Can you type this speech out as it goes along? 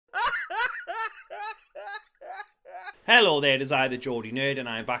Hello there, it is I, the Geordie Nerd, and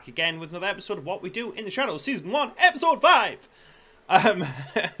I'm back again with another episode of What We Do in the Shadows, Season 1, Episode 5!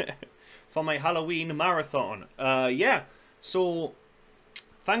 For my Halloween marathon. Yeah, so,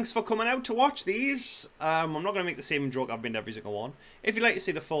 thanks for coming out to watch these. I'm not going to make the same joke I've been to every single one. If you'd like to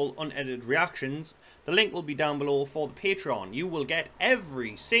see the full, unedited reactions, the link will be down below for the Patreon. You will get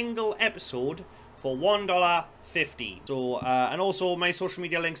every single episode for $1.50. So, and also my social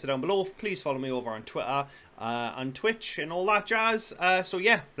media links are down below. Please follow me over on Twitter, on Twitch, and all that jazz. So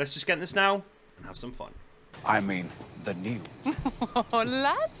yeah, let's just get this now and have some fun. I mean, the new. Oh,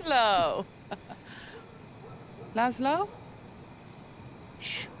 Laszlo. Laszlo?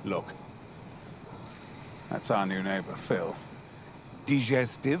 Shh, look. That's our new neighbor, Phil.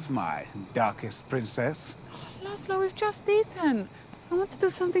 Digestive, my darkest princess. Laszlo, we've just eaten. I want to do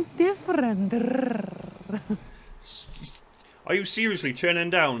something different. Are you seriously turning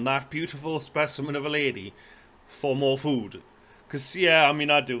down that beautiful specimen of a lady for more food? Because, yeah, I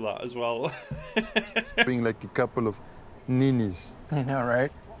mean, I'd do that as well. Being like a couple of ninnies. I know,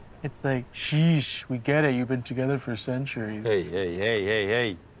 right? It's like, sheesh, we get it. You've been together for centuries.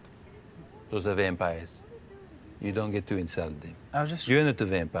 Hey. Those are vampires. You don't get to insult them. I was just... You're not a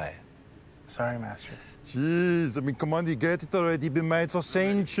vampire. Sorry, Master. Jeez, I mean, come on, you get it already. Been made for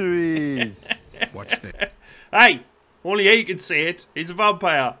centuries. Watch this. Hey, only he can see it. He's a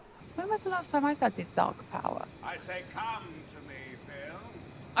vampire. When was the last time I felt this dark power? I say, come to me, Phil.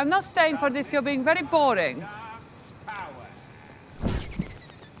 I'm not staying for this. You're being very boring. Dark power.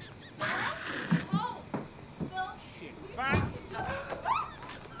 Shit, back.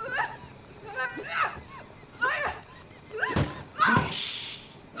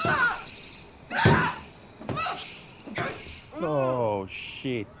 Oh,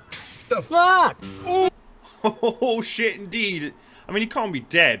 shit. The fuck? Oh, shit, indeed. I mean, he can't be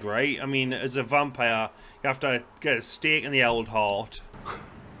dead, right? I mean, as a vampire, you have to get a stake in the old heart.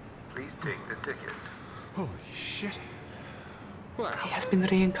 Please take the ticket. Holy shit. Well, He has been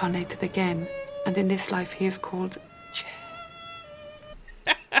reincarnated again, and in this life he is called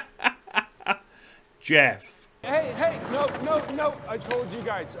Jeff. Hey, no, I told you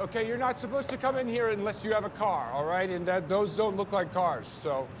guys, okay? You're not supposed to come in here unless you have a car, all right? And those don't look like cars,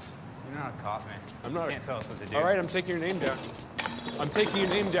 so... You're not a cop, man. I'm not. You can't tell us what to do. All right, I'm taking your name down. I'm taking your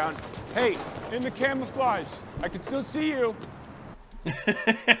name down. Hey, in the camouflage, I can still see you.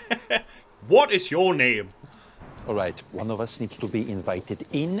 What is your name? All right, one of us needs to be invited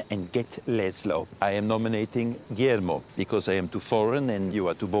in and get Laszlo. I am nominating Guillermo because I am too foreign and you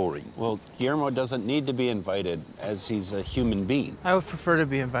are too boring. Well, Guillermo doesn't need to be invited as he's a human being. I would prefer to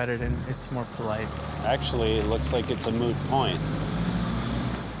be invited in. It's more polite. Actually, it looks like it's a moot point.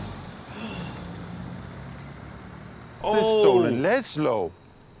 They've stolen Laszlo.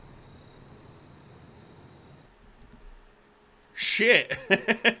 Shit.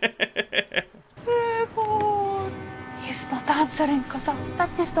 He's not answering because that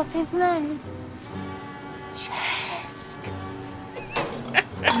is not his name.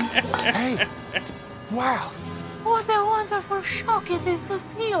 hey. Wow. What a wonderful shock it is to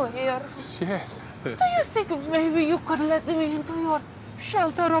see you here. Shit. Do you think maybe you could let me into your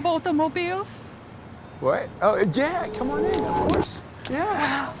shelter of automobiles? What? Oh, yeah, come on in, of course.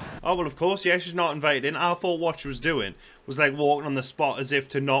 Yeah. Oh, well, of course, yeah, she's not invited in. I thought what she was doing was like walking on the spot as if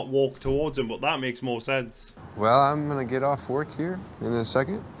to not walk towards him, but that makes more sense. Well, I'm gonna get off work here in a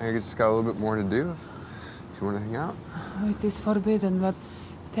second. I just got a little bit more to do. If you want to hang out? It is forbidden, but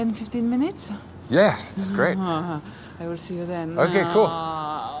 10-15 minutes? Yes, it's great. I will see you then. Okay, cool.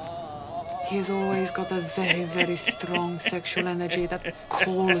 He's always got a very, very strong sexual energy that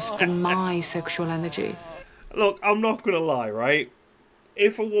calls to my sexual energy. Look, I'm not gonna lie, right?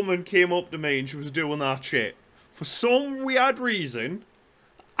 If a woman came up to me and she was doing that shit, for some weird reason,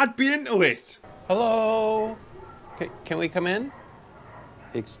 I'd be into it. Hello? Can we come in?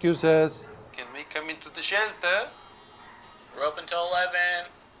 Excuse us. Can we come into the shelter? We're open till 11.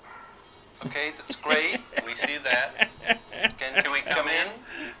 Okay, that's great. We see that. Can we come in?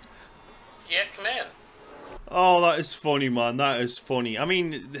 Yeah, come in. Oh, that is funny, man. That is funny. I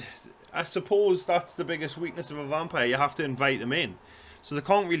mean, I suppose that's the biggest weakness of a vampire. You have to invite them in. So they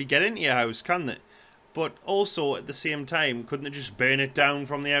can't really get into your house, can they? But also, at the same time, couldn't they just burn it down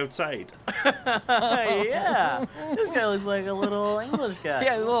from the outside? Yeah. This guy looks like a little English guy.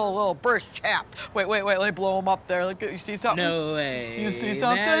 Yeah, a little British chap. Wait, let me blow him up there. Look, you see something? No way. You see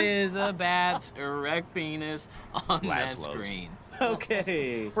something? That is a bat's erect penis on that screen.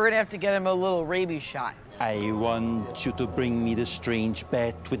 Okay. We're gonna have to get him a little rabies shot. I want you to bring me the strange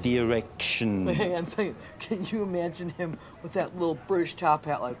bat with the erection. Hang on a second. Can you imagine him with that little British top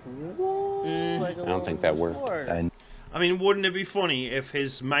hat like, whoa? I don't think that worked. I mean, wouldn't it be funny if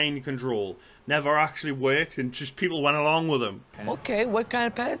his mind control never actually worked and just people went along with him? Okay, what kind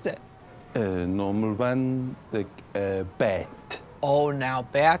of pet is it? Normal one, like a bat. Oh, now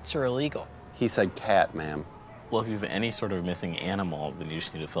bats are illegal. He said cat, ma'am. Well, if you have any sort of missing animal, then you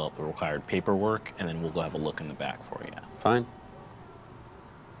just need to fill out the required paperwork, and then we'll go have a look in the back for you. Fine.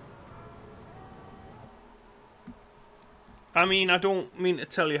 I mean, I don't mean to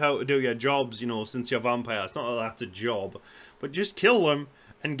tell you how to do your jobs, you know, since you're vampires. Not that that's a job. But just kill them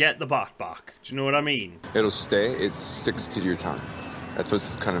and get the bat back. Do you know what I mean? It'll stay. It sticks to your tongue. That's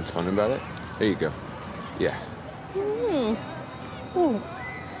what's kind of fun about it. There you go. Yeah.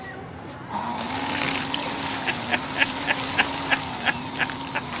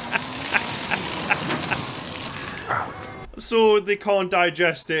 So they can't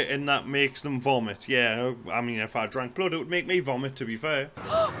digest it and that makes them vomit. Yeah, I mean, if I drank blood, it would make me vomit, to be fair.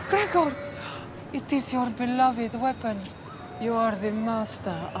 Gregor! It is your beloved weapon. You are the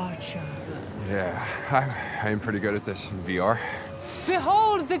master archer. Yeah, I'm pretty good at this in VR.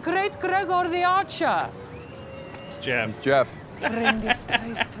 Behold the great Gregor the archer! It's Jeff. Jeff. Bring this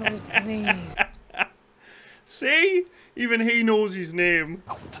place to its knees. See? Even he knows his name.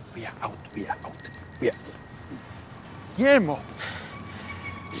 Out, we are out, we are out. We are... Guillermo!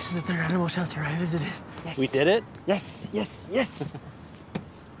 This is the third animal shelter I visited. Yes. We did it? Yes, yes, yes.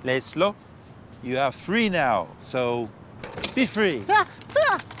 Laszlo, you are free now, so be free.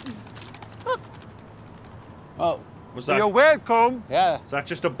 Oh, Was that, You're welcome. yeah. is that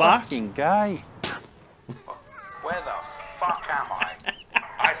just a bat? Fucking guy. Where the fuck am I?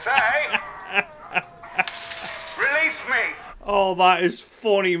 I say! Release me! Oh, that is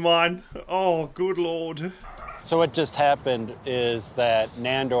funny, man. Oh, good lord. So what just happened is that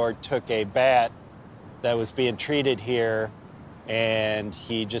Nandor took a bat that was being treated here, and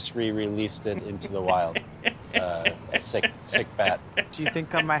he just re-released it into the wild. A sick bat. Do you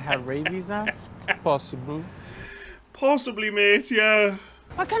think I might have rabies now? Possible. Possibly, mate, yeah.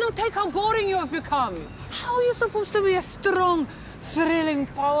 I cannot take how boring you have become. How are you supposed to be a strong, thrilling,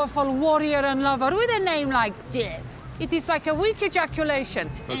 powerful warrior and lover with a name like this? It is like a weak ejaculation.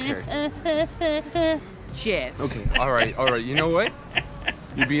 Okay. Jeff. Okay, all right. You know what?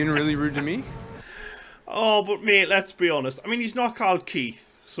 You're being really rude to me? Oh, but mate, let's be honest. I mean, he's not called Keith.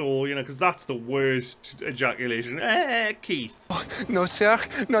 So, you know, because that's the worst ejaculation. Keith. No, sir.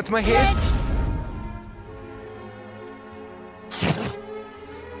 Not my head.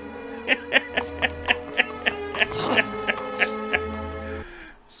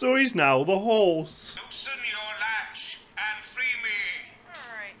 So he's now the horse. Loosen your latch and free me.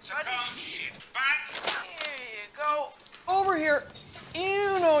 Alright, Succumb, shit bat. here you go. Over here.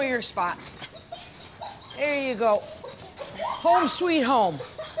 You know your spot. There you go. Home sweet home.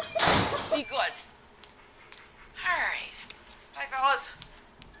 Be good. Alright. Bye, fellas.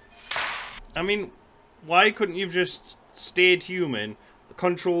 I mean, why couldn't you have just stayed human,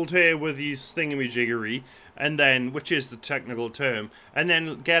 controlled her with his thingamajiggery, and then, which is the technical term, and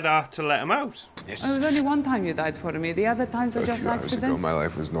then get her to let him out? It was only one time you died for me. The other times are A just few hours ago, accidents. my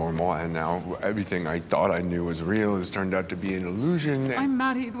life was normal, and now everything I thought I knew was real has turned out to be an illusion. I'm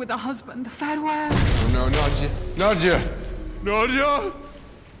married with a husband. Farewell. Oh, no, Nadia! Nadia!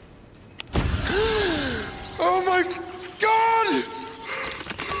 Oh my God!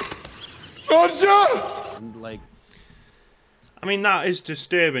 Nadia! Like, I mean, that is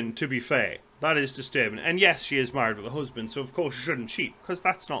disturbing, to be fair. That is disturbing. And yes, she is married with a husband, so of course she shouldn't cheat, because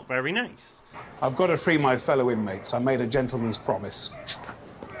that's not very nice. I've got to free my fellow inmates. I made a gentleman's promise.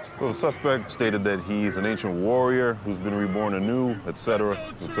 So the suspect stated that he's an ancient warrior who's been reborn anew, etc.,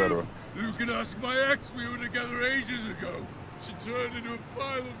 etc. You can ask my ex. We were together ages ago. She turned into a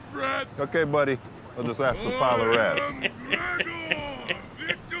pile of rats. Okay, buddy. I'll just ask the pile of rats. Gregor,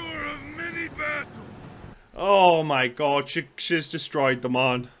 victor of many battles. Oh my God, she's destroyed the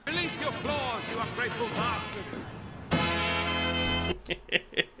man. Release your claws, you ungrateful bastards.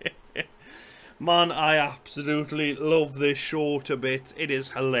 Man, I absolutely love this show to bits. It is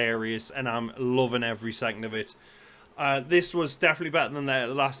hilarious, and I'm loving every second of it. This was definitely better than the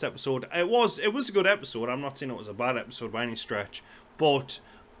last episode. It was a good episode. I'm not saying it was a bad episode by any stretch, but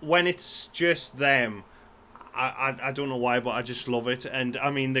when it's just them, I don't know why, but I just love it. And I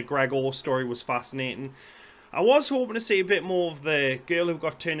mean, the Gregor story was fascinating. I was hoping to see a bit more of the girl who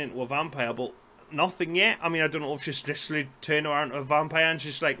got turned into a vampire, but nothing yet. I mean, I don't know if she's literally turned around to a vampire and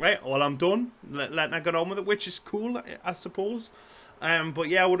she's like, right, well, I'm done. Letting her get on with it, which is cool, I suppose. But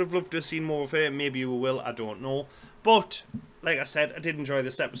yeah, I would have loved to have seen more of her. Maybe we will, I don't know. But, like I said, I did enjoy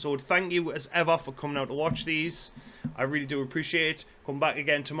this episode. Thank you, as ever, for coming out to watch these. I really do appreciate it. Come back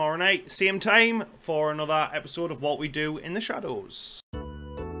again tomorrow night, same time, for another episode of What We Do in the Shadows.